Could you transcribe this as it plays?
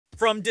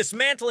From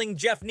dismantling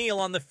Jeff Neal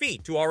on the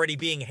feet to already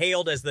being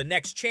hailed as the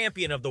next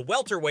champion of the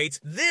welterweights,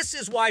 this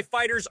is why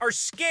fighters are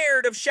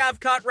scared of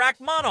Shavkat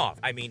Rakhmonov.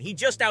 I mean, he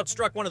just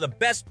outstruck one of the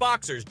best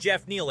boxers,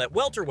 Jeff Neal, at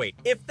welterweight.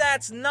 If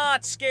that's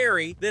not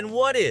scary, then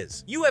what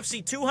is?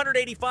 UFC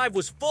 285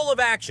 was full of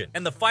action,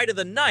 and the fight of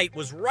the night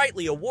was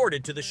rightly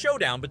awarded to the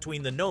showdown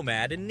between the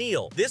Nomad and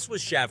Neal. This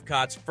was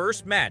Shavkat's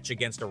first match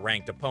against a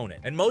ranked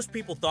opponent, and most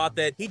people thought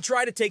that he'd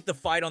try to take the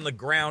fight on the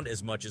ground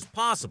as much as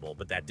possible,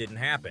 but that didn't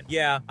happen.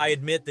 Yeah, I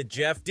admit that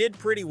Jeff did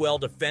pretty well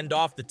to fend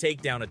off the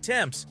takedown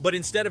attempts, but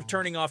instead of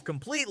turning off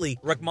completely,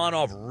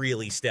 Rakhmonov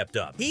really stepped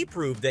up. He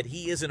proved that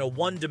he isn't a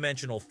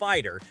one-dimensional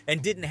fighter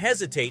and didn't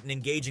hesitate in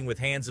engaging with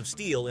hands of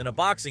steel in a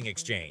boxing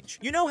exchange.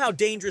 You know how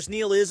dangerous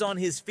Neal is on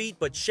his feet,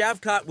 but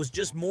Shavkat was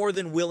just more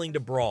than willing to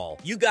brawl.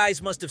 You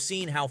guys must have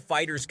seen how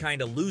fighters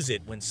kinda lose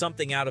it when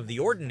something out of the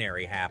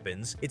ordinary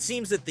happens. It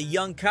seems that the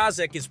young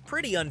Kazakh is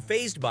pretty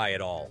unfazed by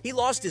it all. He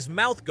lost his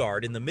mouth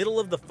guard in the middle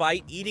of the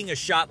fight. Eating a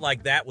shot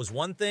like that was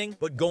one thing,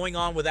 but going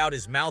on without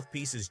his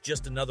mouthpiece is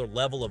just another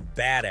level of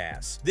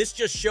badass. This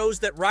just shows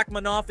that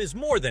Rakhmonov is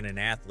more than an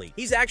athlete.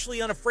 He's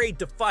actually unafraid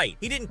to fight.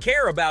 He didn't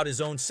care about his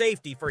own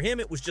safety. For him,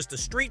 it was just a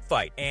street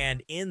fight,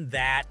 and in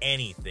that,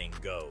 anything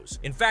goes.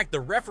 In fact, the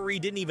referee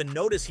didn't even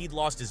notice he'd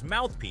lost his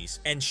mouthpiece,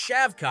 and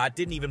Shavkat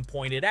didn't even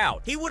point it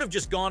out. He would have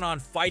just gone on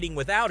fighting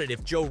without it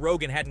if Joe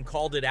Rogan hadn't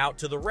called it out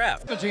to the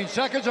ref. 17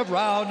 seconds of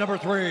round number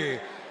 3.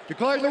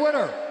 Declaring the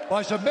winner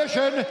by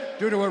submission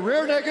due to a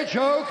rear naked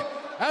choke,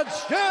 and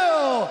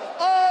still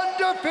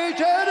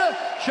undefeated,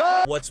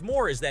 What's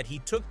more is that he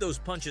took those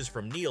punches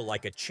from Neal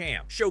like a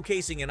champ,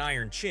 showcasing an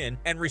iron chin,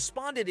 and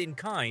responded in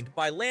kind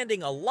by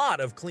landing a lot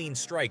of clean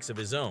strikes of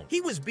his own.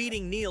 He was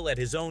beating Neal at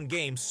his own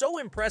game so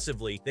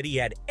impressively that he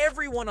had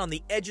everyone on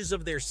the edges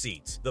of their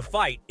seats. The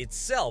fight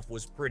itself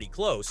was pretty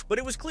close, but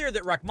it was clear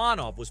that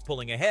Rakhmonov was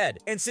pulling ahead,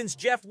 and since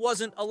Jeff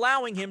wasn't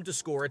allowing him to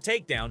score a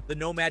takedown, the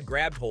Nomad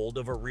grabbed hold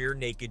of a rear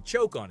naked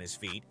choke on his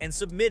feet and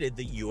submitted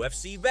the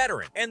UFC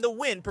veteran, and the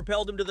win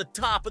propelled him to the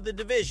top of the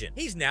division.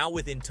 He's now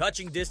within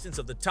touching distance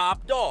of the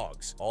top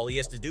dogs. All he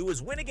has to do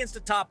is win against a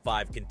top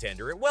 5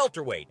 contender at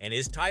welterweight, and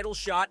his title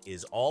shot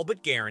is all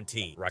but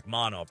guaranteed.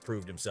 Rakhmonov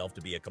proved himself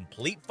to be a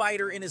complete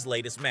fighter in his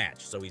latest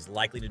match, so he's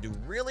likely to do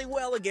really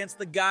well against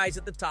the guys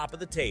at the top of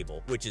the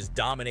table, which is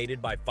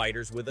dominated by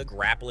fighters with a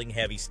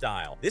grappling-heavy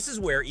style. This is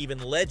where even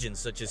legends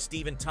such as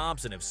Stephen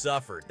Thompson have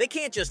suffered. They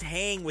can't just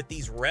hang with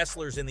these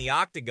wrestlers in the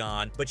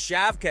octagon, but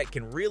Shavkat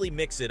can really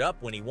mix it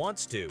up when he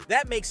wants to.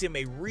 That makes him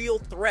a real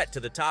threat to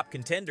the top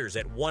contenders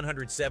at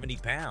 170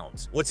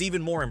 pounds. What's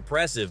even more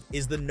impressive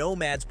is the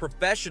Nomad's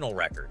professional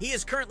record. He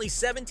is currently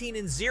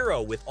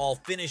 17-0 with all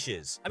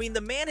finishes. I mean,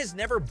 the man has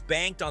never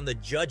banked on the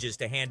judges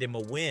to hand him a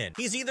win.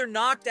 He's either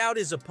knocked out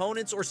his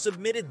opponents or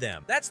submitted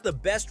them. That's the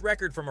best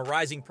record from a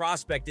rising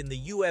prospect in the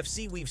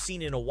UFC we've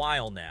seen in a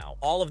while now.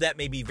 All of that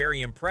may be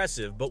very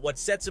impressive, but what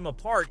sets him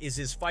apart is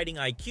his fighting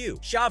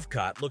IQ.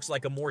 Shavkat looks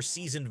like a more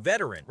seasoned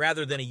veteran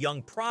rather than a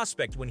young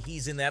prospect when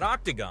he's in that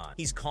octagon.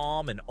 He's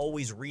calm and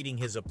always reading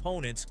his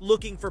opponents,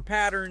 looking for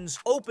patterns,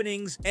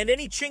 openings, and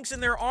any chinks in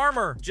their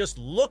armor. Just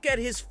look at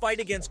his fight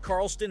against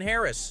Carlston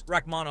Harris.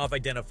 Rakhmonov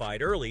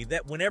identified early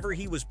that whenever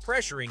he was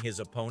pressuring his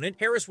opponent,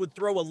 Harris would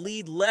throw a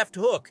lead left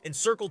hook and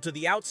circle to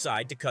the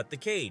outside to cut the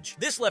cage.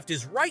 This left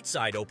his right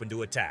side open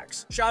to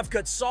attacks.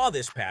 Shavkat saw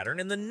this pattern,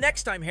 and the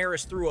next time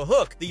Harris threw a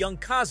hook, the young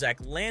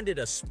Kazakh landed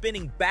a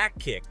spinning back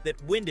kick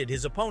that winded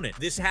his opponent.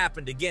 This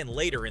happened again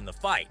later in the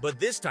fight, but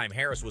this time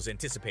Harris was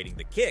anticipating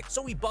the kick,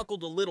 so he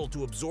buckled a little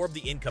to absorb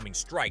the incoming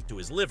strike to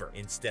his liver.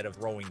 Instead of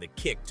throwing the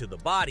kick to the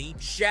body,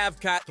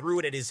 Shavkat threw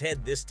it at his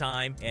head this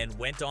time and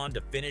went on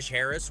to finish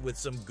Harris with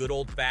some good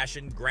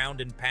old-fashioned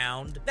ground and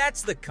pound.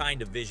 That's the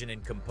kind of vision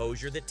and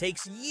composure that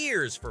takes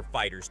years for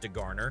fighters to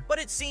garner, but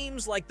it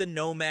seems like the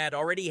Nomad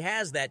already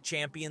has that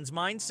champion's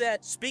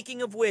mindset.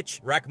 Speaking of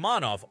which,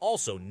 Rakhmonov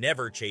also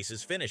never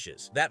chases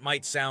finishes. That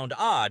might sound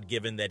odd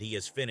given that he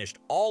has finished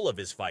all of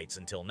his fights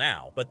until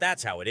now, but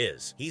that's how it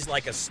is. He's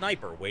like a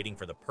sniper waiting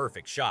for the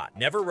perfect shot,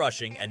 never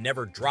rushing and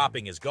never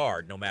dropping his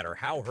guard no matter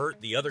how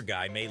hurt the other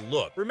guy may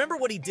look. Remember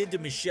what he did to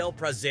Michel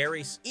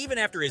Prazeres? Even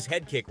after his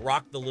head kick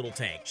rocked the little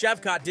tank,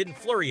 Shavkat didn't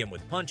flurry him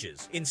with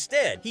punches.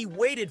 Instead, he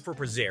waited for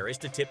Prazeres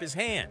to tip his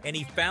hand, and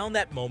he found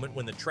that moment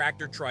when the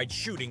tractor tried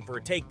shooting for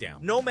a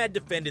takedown. Nomad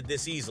defended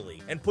this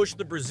easily and pushed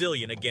the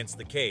Brazilian against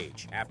the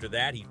cage. After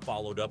that, he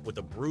followed up with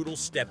a brutal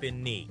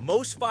step-in knee.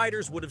 Most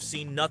fighters would have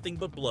seen nothing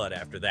but blood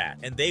after that,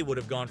 and they would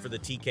have gone for the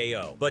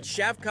TKO. But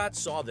Shavkat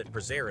saw that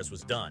Prazeres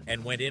was done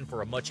and went in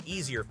for a much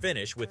easier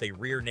finish with a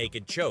rear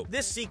naked choke.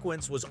 This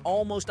sequence was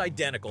almost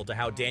identical to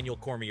how Daniel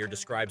Cormier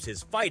describes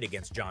his fight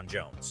against John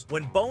Jones,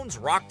 when Bones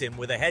rocked him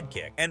with a head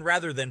kick, and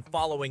rather than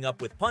following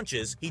up with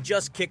punches, he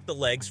just kicked the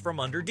legs from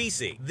under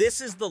DC.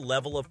 This is the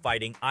level of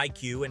fighting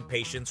IQ and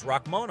patience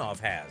Rakhmonov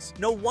has.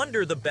 No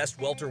wonder the best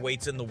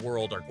welterweights in the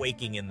world are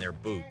quaking in their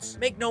boots.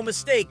 Make no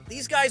mistake,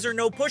 these guys are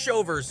no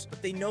pushovers,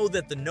 but they know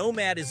that the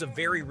Nomad is a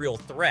very real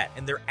threat,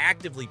 and they're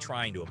actively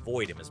trying to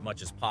avoid him as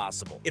much as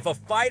possible. If a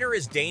fighter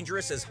as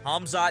dangerous as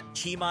Khamzat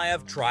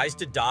Chimaev tries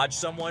to dodge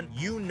someone,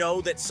 you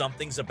know that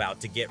something's about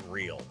to get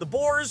real. The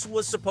Boers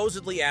was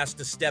supposedly asked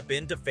to step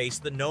in to face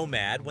the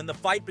Nomad when the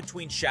fight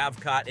between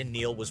Shavkat and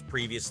Neil was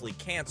previously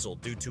canceled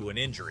due to an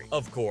injury.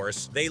 Of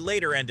course, they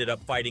later ended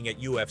up fighting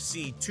at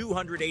UFC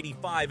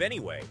 285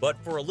 anyway, but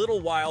for a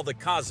little while the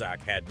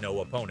Kazakh had no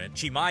opponent.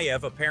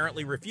 Chimaev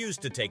apparently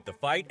refused to take the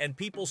fight, and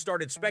people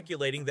started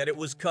speculating that it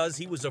was cause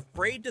he was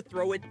afraid to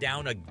throw it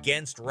down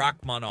against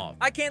Rakhmonov.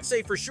 I can't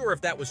say for sure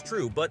if that was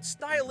true, but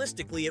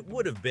stylistically it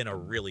would have been a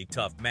really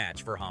tough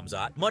match for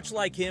Khamzat. Much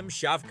like him,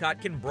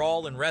 Shavkat can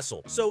brawl and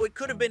wrestle, so it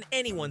could have been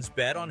anyone's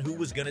bet on who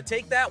was gonna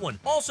take that one.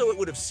 Also, it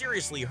would have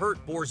seriously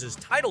hurt Boers'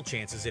 title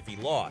chances if he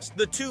lost.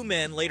 The two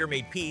men later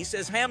made peace,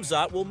 as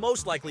Khamzat will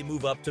most likely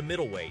move up to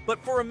middleweight.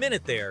 But for a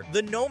minute there,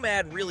 the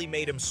Nomad really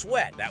made him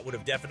sweat. That would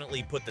have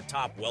definitely put the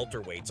top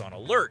welterweights on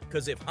alert,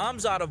 because if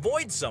Khamzat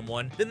avoids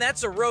someone, then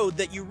that's a road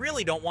that you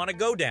really don't want to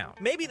go down.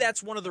 Maybe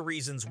that's one of the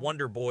reasons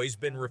Wonder Boy's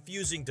been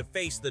refusing to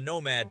face the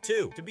Nomad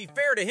too. To be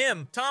fair to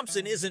him,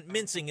 Thompson isn't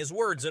mincing his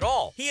words at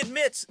all. He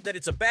admits that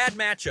it's a bad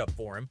matchup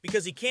for him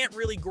because he can't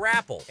really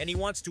grapple, and he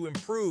wants to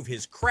improve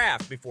his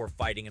craft before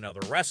fighting another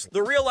wrestler.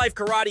 The real-life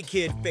Karate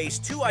Kid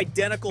faced two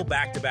identical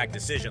back-to-back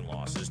decision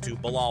losses to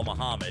Bilal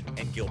Muhammad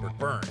and Gilbert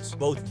Burns,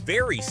 both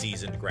very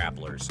seasoned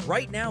grapplers.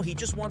 Right now, he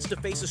just wants to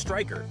face a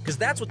striker, because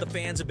that's what the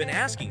fans have been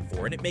asking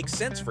for, and it makes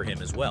sense for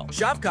him as well.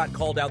 Shavkat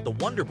called out the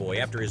Wonder Boy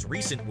after his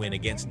recent win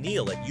against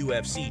Neil at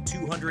UFC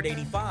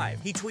 285.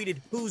 He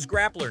tweeted, "Who's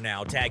grappler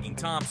now?" tagging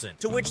Thompson,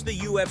 to which the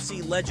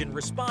UFC legend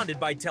responded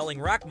by telling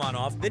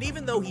Rakhmonov that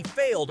even though he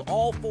failed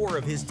all 4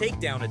 of his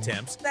takedown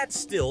attempts, that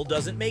still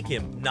doesn't make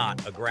him not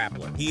a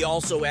grappler. He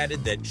also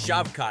added that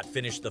Shavkat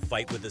finished the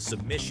fight with a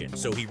submission,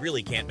 so he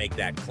really can't make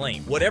that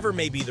claim. Whatever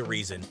may be the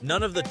reason,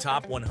 none of the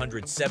top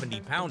 170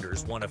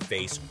 pounders want to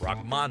face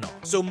Rakhmonov,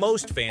 so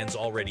most fans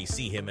already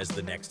see him as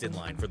the next in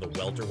line for the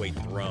welterweight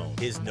throne.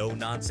 His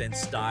no-nonsense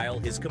style,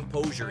 his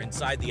composure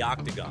inside the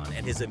octagon,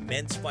 and his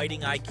immense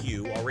fighting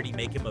IQ already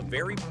make him a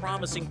very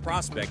promising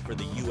prospect for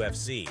the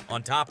UFC.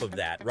 On top of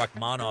that,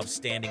 Rakhmonov's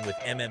standing with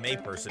MMA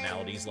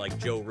personalities like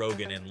Joe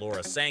Rogan and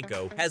Laura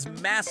Sanko has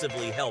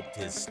massively helped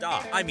his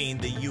stock. I mean,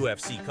 the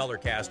UFC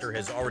colorcaster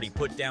has already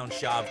put down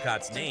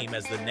Shavkat's name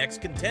as the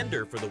next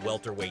contender for the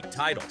welterweight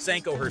title.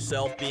 Sanko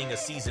herself, being a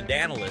seasoned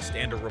analyst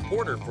and a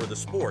reporter for the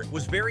sport,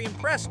 was very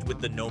impressed with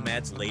the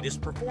Nomad's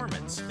latest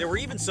performance. There were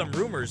even some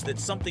rumors that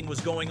something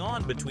was going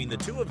on between the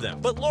two of them,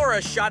 but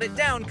Laura shot it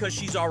down because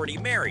she's already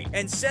married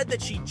and said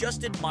that she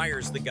just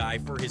admires the guy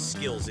for his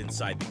skills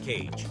inside the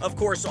cage. Of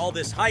course, all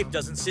this hype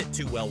doesn't sit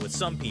too well with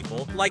some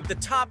people, like the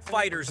top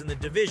fighters in the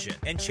division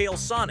and Chael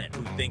Sonnen,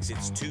 who thinks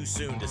it's too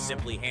soon to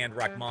simply hand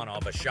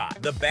Rakhmonov a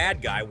shot. The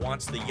bad guy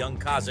wants the young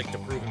Kazakh to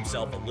prove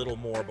himself a little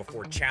more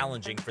before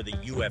challenging for the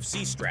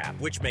UFC strap,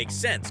 which makes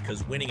sense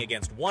because winning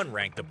against one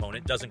ranked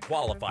opponent doesn't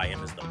qualify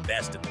him as the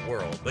best in the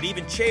world. But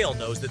even Chael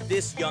knows that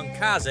this young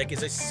Kazakh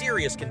is a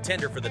serious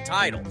contender for the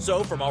title.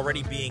 So from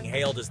already being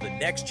hailed as the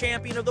next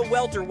champion of the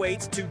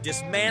welterweights to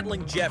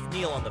dismantling Jeff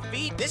Neal on the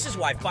feet, this is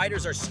why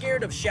fighters are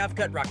scared of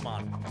Shavkat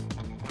Rakhmonov.